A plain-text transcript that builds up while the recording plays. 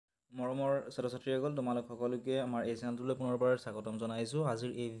মৰমৰ ছাত্ৰ-ছাত্ৰীসকল তোমালোক সকলোকে আমাৰ এই চেনেলটোলৈ পুনৰবাৰ স্বাগতম জনাইছোঁ।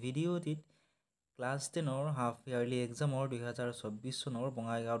 আজিৰ এই ভিডিঅ'টিত ক্লাছ 10ৰ হাফ ইয়াৰলি এক্সামৰ 2024 চনৰ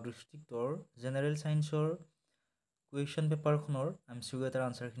বঙাইগাঁও ডিষ্ট্ৰিক্টৰ জেনেৰেল ছায়েন্সৰ কুৱেশ্যন পেপাৰখনৰ MCQ এটাৰ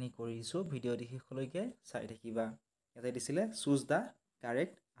আনচাৰখিনি কৰিছোঁ। ভিডিঅ'টি শেষলৈকে চাই থাকিবা। ইয়াতে দিছিলে চুজ দ্য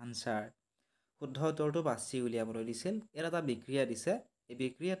কাৰেক্ট আনচাৰ। শুদ্ধ উত্তৰটো বাছি উলিয়াবলৈ দিছিল। ইয়াত এটা বিক্ৰিয়া দিছে। এই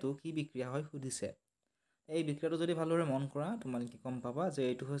বিক্ৰিয়াটো কি বিক্ৰিয়া হয় সুধিছে। এই বিক্ৰিয়াটো যদি ভালদৰে মন কৰা তোমালোকে গম পাবা যে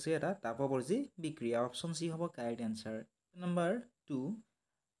এইটো হৈছে এটা তাপবৰ্জী বিক্ৰিয়া। অপশ্যন চি হ'ব কাৰেক্ট এনচাৰ। নম্বৰ 2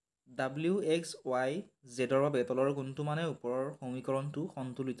 WXYZ ৰ বাবে তলৰ কোনটো মানে ওপৰৰ সমীকৰণটো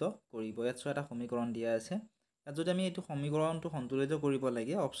সন্তুলিত কৰিব। ইয়াত এটা সমীকৰণ দিয়া আছে। ইয়াত যদি আমি এইটো সমীকৰণটো সন্তুলিত কৰিব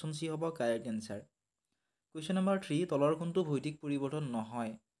লাগে অপশ্যন চি হ'ব কাৰেক্ট এনচাৰ। কুৱেশ্যন নম্বৰ 3 তলৰ কোনটো ভৌতিক পৰিৱৰ্তন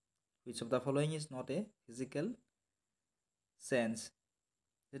নহয়। Which of the following is not a physical change.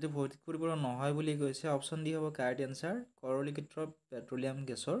 যেটো ভৌতিক পৰিৱৰ্তন নহয় বুলি কৈছে অপশ্যন ডি হ'ব কাৰেক্ট এনচাৰ। তৰলীকৃত পেট্ৰলিয়াম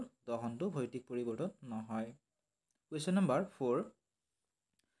গেছৰ দহনটো ভৌতিক পৰিৱৰ্তন নহয়। কুৱেশ্যন নম্বৰ 4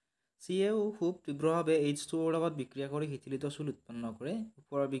 CaO খুব তীব্ৰভাৱে H2O ৰ লগত বিক্ৰিয়া কৰি শিথিলিত চুল উৎপন্ন কৰে।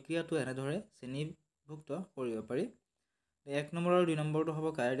 ওপৰৰ বিক্ৰিয়াটো এনেদৰে শ্ৰেণীভুক্ত কৰিব পাৰি। 1 নম্বৰ আৰু 2 নম্বৰটো হ'ব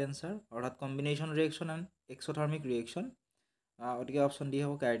কাৰেক্ট এনচাৰ, অৰ্থাৎ কম্বিনেশ্যন ৰিয়েকশ্যন এণ্ড এক্সথাৰ্মিক ৰিয়েকশ্যন। গতিকে অপশ্যন ডি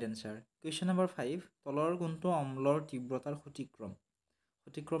হ'ব কাৰেক্ট এনচাৰ। কুৱেশ্যন নম্বৰ 5 তলৰ কোনটো অম্লৰ তীব্ৰতাৰ সঠিক্ৰম।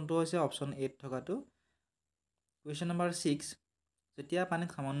 সঠিক্ৰমটো হৈছে অপশ্যন 8 থকাটো। কুৱেশ্যন নম্বৰ 6 যেতিয়া পানীত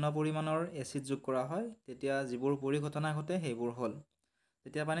সামান্য পৰিমাণৰ এচিড যোগ কৰা হয় তেতিয়া যিবোৰ পৰিঘটনা ঘটে সেইবোৰ হ'ল।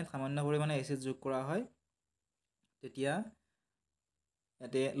 যেতিয়া পানীত সামান্য পৰিমাণে এচিড যোগ কৰা হয় তেতিয়া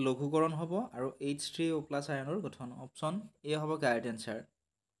ইয়াতে লঘুকৰণ হ'ব আৰু H3O+ আয়নৰ গঠন। অপশ্যন এ হ'ব correct answer.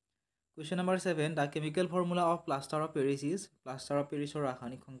 Question number 7 the chemical formula of plaster of Paris is. Plaster of পেৰিছৰ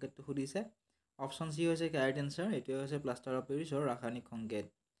ৰাসায়নিক সংকেতটো সুধিছে। অপশ্যন চি হৈছে কাৰেক্ট এনচাৰ। এইটোৱে হৈছে প্লাষ্টাৰ অফ পেৰিছৰ ৰাসায়নিক সংকেত।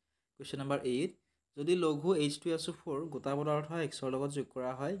 কুৱেশ্যন নম্বৰ 8 যদি লঘু H2SO4 গোটা পদাৰ্থ Xৰ লগত যোগ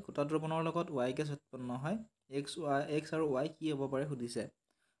কৰা হয় গোটা দ্ৰৱণৰ লগত Y গেছ উৎপন্ন হয়। X আৰু Y কি হ'ব পাৰে সুধিছে।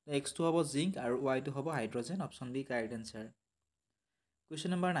 Xটো হ'ব জিংক আৰু Yটো হ'ব hydrogen. Option B correct answer.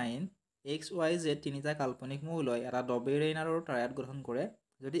 Question number 9 XYZ তিনিটা কাল্পনিক মৌল লৈ এটা ডবেৰেইন আৰু ট্ৰায়াড গঠন কৰে।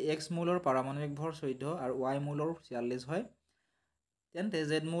 যদি X মৌলৰ পাৰমাণৱিক ভৰ 14 আৰু Y মৌলৰ 46 হয় তেন্তে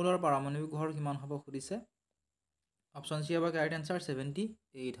Z মৌলৰ পাৰমাণৱিক ভৰ কিমান হ'ব সুধিছে। অপশ্যন চি হ'ব কাৰেক্ট এনচাৰ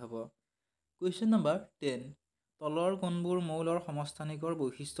 78 হ'ব। কুৱেশ্যন নম্বৰ 10 তলৰ কোনবোৰ মৌলৰ সমস্থানিকৰ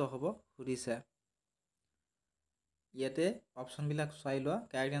বৈশিষ্ট্য হ'ব সুধিছে। ইয়াতে অপশ্যনবিলাক চাই লোৱা।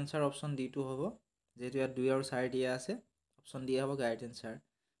 কাৰেক্ট এনচাৰ অপশ্যন ডিটো হ'ব, যিহেতু ইয়াত 2 আৰু 4 দিয়া আছে। অপশ্যন ডি হ'ব কাৰেক্ট এনচাৰ।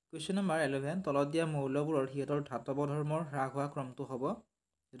 কুৱেশ্যন নম্বৰ 11 তলত দিয়া মৌলবোৰৰ সিহঁতৰ ধাতৱ ধৰ্মৰ হ্ৰাস হোৱা ক্ৰমটো হ'ব।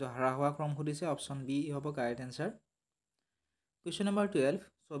 যিটো হ্ৰাস হোৱা ক্ৰম সুধিছে অপশ্যন বি হ'ব কাৰেক্ট এনচাৰ। কুৱেশ্যন নম্বৰ 12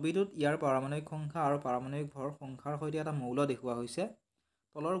 ছবিটোত ইয়াৰ পাৰমাণৱিক সংখ্যা আৰু পাৰমাণৱিক ভৰ সংখ্যাৰ সৈতে এটা মৌল দেখুওৱা হৈছে।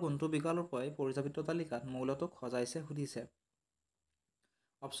 তলৰ কোনটো বিকল্পই পৰিচালিত তালিকাত মৌলটোক সজাইছে সুধিছে।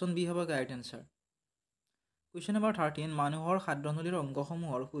 অপশ্যন বি হ'ব কাৰেক্ট এনচাৰ। কুৱেশ্যন নম্বৰ 13 মানুহৰ খাদ্যনলীৰ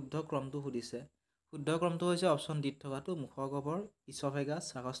অংগসমূহৰ শুদ্ধ ক্ৰমটো সুধিছে। শুদ্ধ ক্ৰমটো হৈছে অপশ্যন ডিত থকাটো মুখগহ্বৰ, ইছ'ফেগাছ,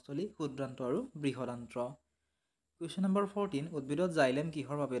 শাকস্থলী, ক্ষুদ্ৰান্ত আৰু বৃহদান্ত্ৰ। কুৱেশ্যন নম্বৰ 14 উদ্ভিদত জাইলেম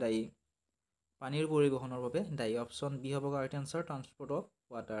কিহৰ বাবে দায়ী। পানীৰ পৰিবহণৰ বাবে দায়ী। অপশ্যন বি হ'ব correct answer transport of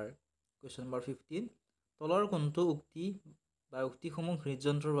water. Question number 15 তলৰ কোনটো উক্তিসমূহ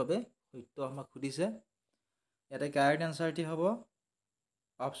হৃদযন্ত্ৰৰ বাবে সত্য আমাক সুধিছে। ইয়াতে কাৰেক্ট এনচাৰটি হ'ব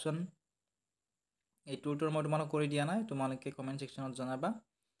অপশ্যন এইটোৰ উত্তৰ মই তোমালোক কৰি দিয়া নাই, তোমালোকে কমেণ্ট ছেকশ্যনত জনাবা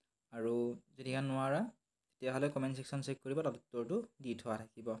আৰু যদি নোৱাৰা তেতিয়াহ'লে কমেণ্ট ছেকশ্যন চেক কৰিবা, তাত উত্তৰটো দি থোৱা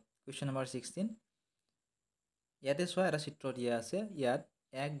থাকিব। কুৱেশ্যন নম্বৰ 16 ইয়াতে চোৱা এটা চিত্ৰ দিয়া আছে। ইয়াত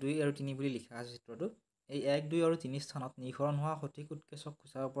 1, 2 আৰু 3 বুলি লিখা আছে চিত্ৰটোত। এই 1, 2 আৰু 3 স্থানত নিঃসৰণ হোৱা সঠিক উৎকেচক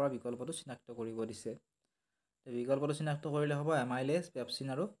সূচাব পৰা বিকল্পটো চিনাক্ত কৰিব দিছে। বিকল্পটো চিনাক্ত কৰিলে হ'ব এমাইলেজ, পেপচিন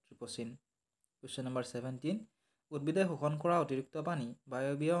আৰু ট্ৰিপচিন। কুৱেশ্যন নম্বৰ 17 উদ্ভিদে শোষণ কৰা অতিৰিক্ত পানী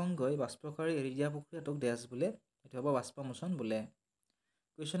বায়বীয় অংগই বাষ্পকাৰী এৰি দিয়া প্ৰক্ৰিয়াটোক ডেছ বোলে। এইটো হ'ব বাষ্পমোচন বোলে।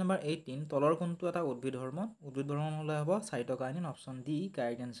 কুৱেশ্যন নম্বৰ 18 তলৰ কোনটো এটা উদ্ভিদ হৰম'ন। উদ্ভিদ হৰম'ন হ'লে হ'ব cytokinin. Option D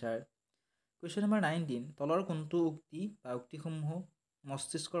correct answer. Question number 19 তলৰ কোনটো উক্তিসমূহ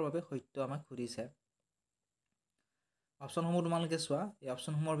মস্তিষ্কৰ বাবে সত্য আমাক সুধিছে। অপশ্যনসমূহ তোমালোকে চোৱা। এই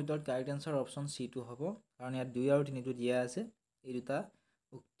অপশ্যনসমূহৰ ভিতৰত কাৰেক্ট এনচাৰ অপশ্যন চিটো হ'ব, কাৰণ ইয়াত 2 আৰু 3টো দিয়া আছে। এই দুটা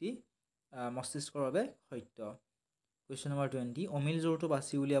উক্তি মস্তিষ্কৰ বাবে সত্য। কুৱেশ্যন নম্বৰ 20 অমিল জোৰটো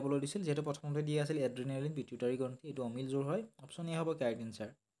বাছি উলিয়াবলৈ দিছিল, যিহেতু প্ৰথমতে দিয়া আছিল এড্ৰিনেলিন পিটুইটাৰী গ্ৰন্থি, এইটো অমিল জোৰ হয়। অপশ্যন এ হ'ব correct answer.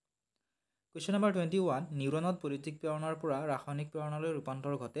 Question number 21 নিউৰনত politic প্ৰেৰণাৰ পৰা ৰাসায়নিক প্ৰেৰণালৈ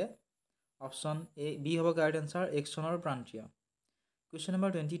ৰূপান্তৰ ঘটে। অপশ্যন বি হ'ব কাৰেক্ট এনচাৰ এক্সনৰ প্ৰান্তীয়। কুৱেশ্যন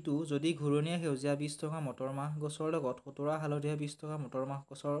নম্বৰ 22 যদি ঘূৰণীয়া সেউজীয়া বীজ থকা মটৰ মাহ গছৰ লগত সোতোৰা হালধীয়া বীজ থকা মটৰ মাহ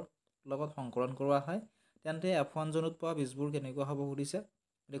গছৰ লগত সংকৰণ কৰোৱা হয় তেন্তে F1 জনুত পোৱা বীজবোৰ কেনেকুৱা হ'ব সুধিছে।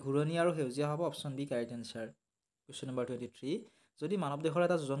 ঘূৰণীয়া আৰু সেউজীয়া হ'ব। Option B correct answer. Question number 23 যদি মানৱ দেহৰ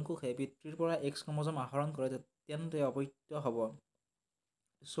এটা যোজন কোষে পিতৃৰ পৰা X ক্ৰমোজম আহৰণ কৰে তেন্তে অপত্য হ'ব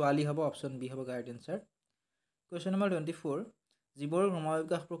ছোৱালী হ'ব অপশ্যন বি হ'ব কাৰেক্ট এনচাৰ কুৱেশ্যন নম্বৰ 24 জীৱৰ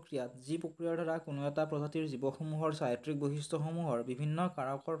ক্ৰমবিকাশ প্ৰক্ৰিয়াত যি প্ৰক্ৰিয়াৰ দ্বাৰা কোনো এটা প্ৰজাতিৰ জীৱসমূহৰ চাৰিত্ৰিক বৈশিষ্ট্যসমূহৰ বিভিন্ন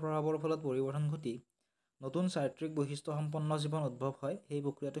কাৰকৰ প্ৰভাৱৰ ফলত পৰিৱৰ্তন ঘটি নতুন চাৰিত্ৰিক বৈশিষ্ট্যসম্পন্ন জীৱন উদ্ভৱ হয় সেই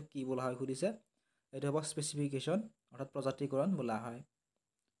প্ৰক্ৰিয়াটোক কি বোলা হয় সুধিছে এইটো হ'ব স্পেচিফিকেশ্যন অৰ্থাৎ প্ৰজাতিকৰণ বোলা হয়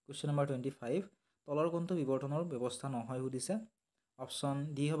কুৱেশ্যন নম্বৰ 25 তলৰ কোনটো বিৱৰ্তনৰ ব্যৱস্থা নহয় সুধিছে অপশ্যন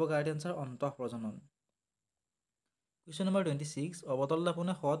ডি হ'ব কাৰেক্ট এনচাৰ অন্তঃপ্ৰজনন কুৱেশ্যন নম্বৰ 26 অৱতল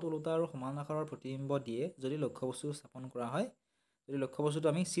দাপোনে সৎ ওলোটা আৰু সমান আকাৰৰ প্ৰতিবিম্ব দিয়ে যদি লক্ষ্যবস্তু স্থাপন কৰা হয় যদি লক্ষ্যবস্তুটো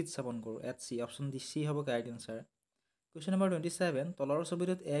আমি চিট স্থাপন কৰোঁ at C option D C হ'ব কাৰেক্ট এনচাৰ কুৱেশ্যন নম্বৰ 27 তলৰ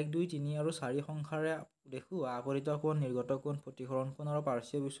ছবিটোত 1 2 3 আৰু 4 সংখ্যাৰে দেখুওৱা আপতিত কোণ নিৰ্গত কোণ প্ৰতিসৰণ কোণ আৰু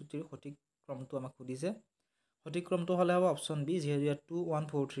পাৰ্শ্বীয় বিচ্যুতিৰ সঠিক ক্ৰমটো আমাক সুধিছে সঠিক ক্ৰমটো হ'লে হ'ব অপশ্যন বি যিহেতু ইয়াত 2 1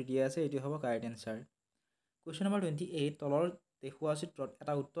 4 3 দিয়া আছে এইটো হ'ব কাৰেক্ট এনচাৰ কুৱেশ্যন নম্বৰ 28 তলৰ দেখুওৱা চিত্ৰত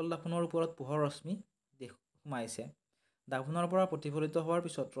এটা উত্তল দাপোনৰ ওপৰত পোহৰ ৰশ্মি সোমাইছে দাপোনৰ পৰা প্ৰতিফলিত হোৱাৰ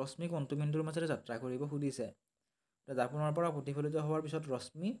পিছত ৰশ্মি কোনটো বিন্দুৰ মাজেৰে যাত্ৰা কৰিব সুধিছে দাপোনৰ পৰা প্ৰতিফলিত হোৱাৰ পিছত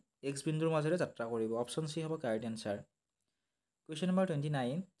ৰশ্মি X বিন্দুৰ মাজেৰে যাত্ৰা কৰিব অপশ্যন চি হ'ব কাৰেক্ট এনচাৰ কুৱেশ্যন নম্বৰ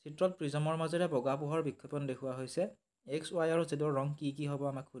 29 চিত্ৰত প্ৰিজমৰ মাজেৰে বগা পোহৰ বিক্ষেপণ দেখুওৱা হৈছে X Y আৰু Z ৰং কি হ'ব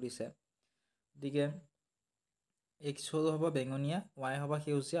আমাক সুধিছে গতিকে X হ'ব বেঙুনীয়া Y হ'ব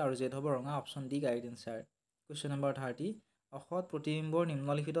সেউজীয়া আৰু Z হ'ব ৰঙা option D correct answer question number 30 অসৎ প্ৰতিবিম্বৰ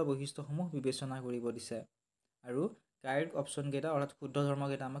নিম্নলিখিত বৈশিষ্ট্যসমূহ বিবেচনা কৰিব দিছে আৰু কাৰেক্ট অপশ্যন কেইটা অৰ্থাৎ শুদ্ধ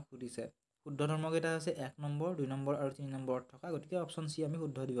ধৰ্মকেইটা আমাক সুধিছে শুদ্ধ ধৰ্মকেইটা হৈছে 1 নম্বৰ 2 নম্বৰ আৰু 3 নম্বৰত থকা গতিকে অপশ্যন চি আমি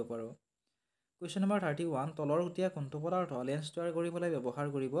শুদ্ধ দিব পাৰোঁ কুৱেশ্যন নম্বৰ 31 তলৰ সুতীয়া কোনটো পদাৰ্থ লেন্স তৈয়াৰ কৰিবলৈ ব্যৱহাৰ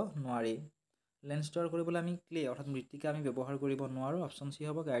কৰিব নোৱাৰি লেন্স তৈয়াৰ কৰিবলৈ আমি ক্লে অৰ্থাৎ মৃত্তিকা আমি ব্যৱহাৰ কৰিব নোৱাৰোঁ অপশ্যন চি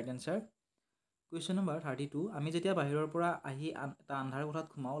হ'ব কাৰেক্ট এনচাৰ কুৱেশ্যন নম্বৰ 32 আমি যেতিয়া বাহিৰৰ পৰা আহি এটা আন্ধাৰ কোঠাত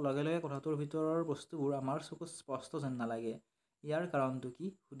সোমাওঁ লগে লগে কোঠাটোৰ ভিতৰৰ বস্তুবোৰ আমাৰ চকুত স্পষ্ট যেন নালাগে ইয়াৰ কাৰণটো কি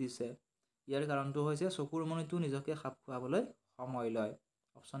সুধিছে ইয়াৰ কাৰণটো হৈছে চকুৰ মণিটো নিজকে খাপ খুৱাবলৈ সময় লয়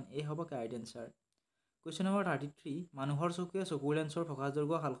অপশ্যন এ হ'ব কাৰেক্ট এনচাৰ কুৱেশ্যন নম্বৰ 33 মানুহৰ চকুৱে চকুৰ লেন্সৰ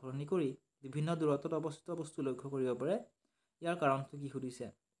ফকাছদৈৰ্ঘ্য সালসলনি কৰি বিভিন্ন দূৰত্বত অৱস্থিত বস্তু লক্ষ্য কৰিব পাৰে ইয়াৰ কাৰণটো কি সুধিছে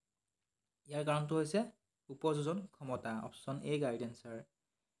ইয়াৰ কাৰণটো হৈছে উপযোজন ক্ষমতা option A correct answer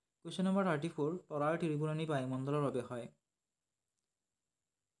question number 34 তৰাৰ ত্ৰিকোণী বায়ুমণ্ডলৰ বাবে হয়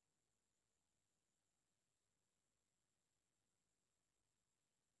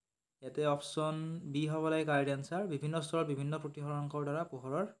ইয়াতে অপশ্যন বি হ'ব লাগে কাৰেক্ট এনচাৰ বিভিন্ন স্তৰত বিভিন্ন প্ৰতিসৰণকৰ দ্বাৰা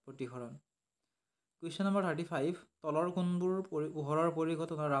পোহৰৰ প্ৰতিসৰণ কুৱেশ্যন নম্বৰ 35 তলৰ কোনবোৰ পোহৰৰ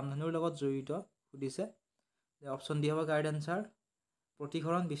পৰিঘটনা ৰামধেনুৰ লগত জড়িত সুধিছে অপশ্যন ডি হ'ব কাৰেক্ট এনচাৰ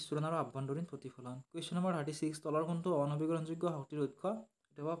প্ৰতিসৰণ বিস্ফোৰণ আৰু আভ্যন্তৰীণ প্ৰতিফলন কুৱেশ্যন নম্বৰ 36 তলৰ কোনটো অনৱীকৰণযোগ্য শক্তিৰ উৎস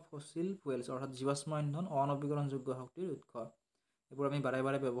এইটো হ'ব ফসিল ফুয়েলছ অৰ্থাৎ জীৱাশ্ম ইন্ধন অনৱীকৰণযোগ্য শক্তিৰ উৎস এইবোৰ আমি বাৰে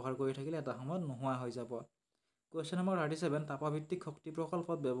বাৰে ব্যৱহাৰ কৰি থাকিলে এটা সময়ত নোহোৱা হৈ যাব কুৱেশ্যন নম্বৰ 37 তাপভিত্তিক শক্তি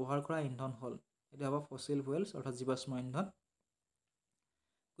প্ৰকল্পত ব্যৱহাৰ কৰা ইন্ধন হ'ল এইটো হ'ব ফসিল ফুয়েলছ অৰ্থাৎ জীৱাশ্ম ইন্ধন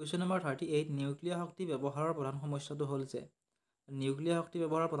কুৱেশ্যন নম্বৰ 38 নিউক্লিয়াৰ শক্তি ব্যৱহাৰৰ প্ৰধান সমস্যাটো হ'ল যে নিউক্লিয়াৰ শক্তি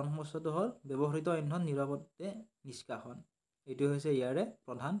ব্যৱহাৰৰ প্ৰধান সমস্যাটো হ'ল ব্যৱহৃত ইন্ধন নিৰাপদে নিষ্কাশন এইটো হৈছে ইয়াৰে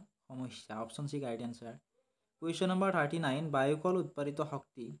প্ৰধান সমস্যা option C correct answer question number 39 বায়ুকল উৎপাদিত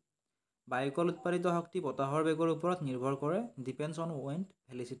শক্তি বতাহৰ বেগৰ ওপৰত নিৰ্ভৰ কৰে depends on window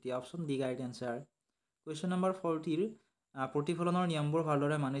ভেলিচিটি option D correct answer question number 40 প্ৰতিফলনৰ নিয়মবোৰ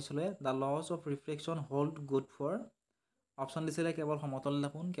ভালদৰে মানি চলে the loss of reflection hold good for option দিছিলে কেৱল সমতল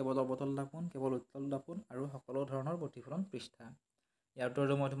দাপোন কেৱল অৱতল দাপোন কেৱল উত্তল দাপোন আৰু সকলো ধৰণৰ প্ৰতিফলন পৃষ্ঠা ইয়াৰ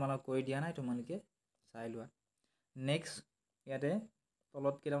উত্তৰটো মই তোমালোকক কৈ দিয়া নাই তোমালোকে চাই লোৱা নেক্সট ইয়াতে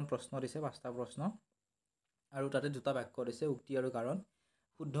তলত কেইটামান প্ৰশ্ন দিছে 5টা প্ৰশ্ন আৰু তাতে 2টা বাক্য দিছে উক্তি আৰু কাৰণ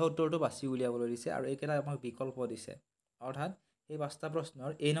শুদ্ধ উত্তৰটো বাছি উলিয়াবলৈ দিছে আৰু এইকেইটা আমাক বিকল্প দিছে অৰ্থাৎ এই 5টা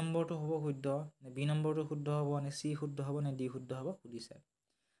প্ৰশ্নৰ এ নম্বৰটো হ'ব শুদ্ধ নে বি নম্বৰটো শুদ্ধ হ'ব নে চি শুদ্ধ হ'ব নে ডি শুদ্ধ হ'ব সুধিছে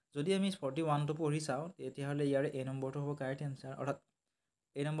যদি আমি 41টো পঢ়ি চাওঁ তেতিয়াহ'লে ইয়াৰ এ নম্বৰটো হ'ব কাৰেক্ট এনচাৰ অৰ্থাৎ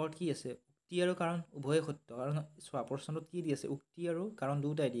এই নম্বৰত কি আছে উক্তি আৰু কাৰণ উভয়ে সত্য কাৰণ চোৱা প্ৰশ্নটোত কি দি আছে উক্তি আৰু কাৰণ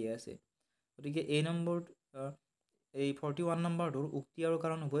দুটাই দিয়া আছে গতিকে এই নম্বৰত এই 41 নম্বৰটোৰ উক্তি আৰু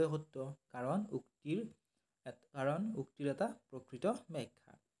কাৰণ উভয়ে সত্য কাৰণ উক্তিৰ এটা প্ৰকৃত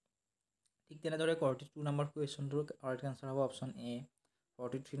ব্যাখ্যা ঠিক তেনেদৰে 42 নম্বৰ কুৱেশ্যনটোৰ কাৰেক্ট এনচাৰ হ'ব option A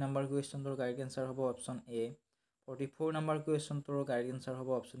 43 number কুৱেশ্যনটোৰ correct answer হ'ব option A 44 number কুৱেশ্যনটোৰ correct answer হ'ব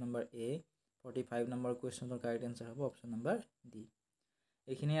অপশ্যন নম্বৰ এ 45 নম্বৰ কুৱেশ্যনটোৰ কাৰেক্ট এনচাৰ হ'ব অপশ্যন নম্বৰ ডি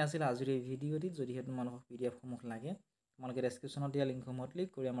এইখিনিয়ে আছিল আজিৰ এই ভিডিঅ'টিত যদিহে তোমালোকক PDF-সমূহ লাগে তোমালোকে ডেছক্ৰিপশ্যনত দিয়া লিংকসমূহত ক্লিক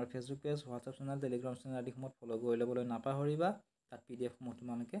কৰি আমাৰ Facebook page WhatsApp channel Telegram channel আদিসমূহত follow' কৰি ল'বলৈ নাপাহৰিবা তাত PDF-সমূহ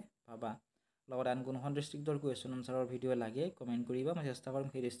তোমালোকে পাবা লগত আন কোনোখন ডিষ্ট্ৰিক্টৰ কুৱেশ্যন আনচাৰৰ ভিডিঅ' লাগে কমেণ্ট কৰিবা মই চেষ্টা কৰিম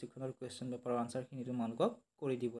সেই ডিষ্ট্ৰিক্টখনৰ কুৱেশ্যন পেপাৰৰ আনচাৰখিনি তোমালোকক কৰি দিব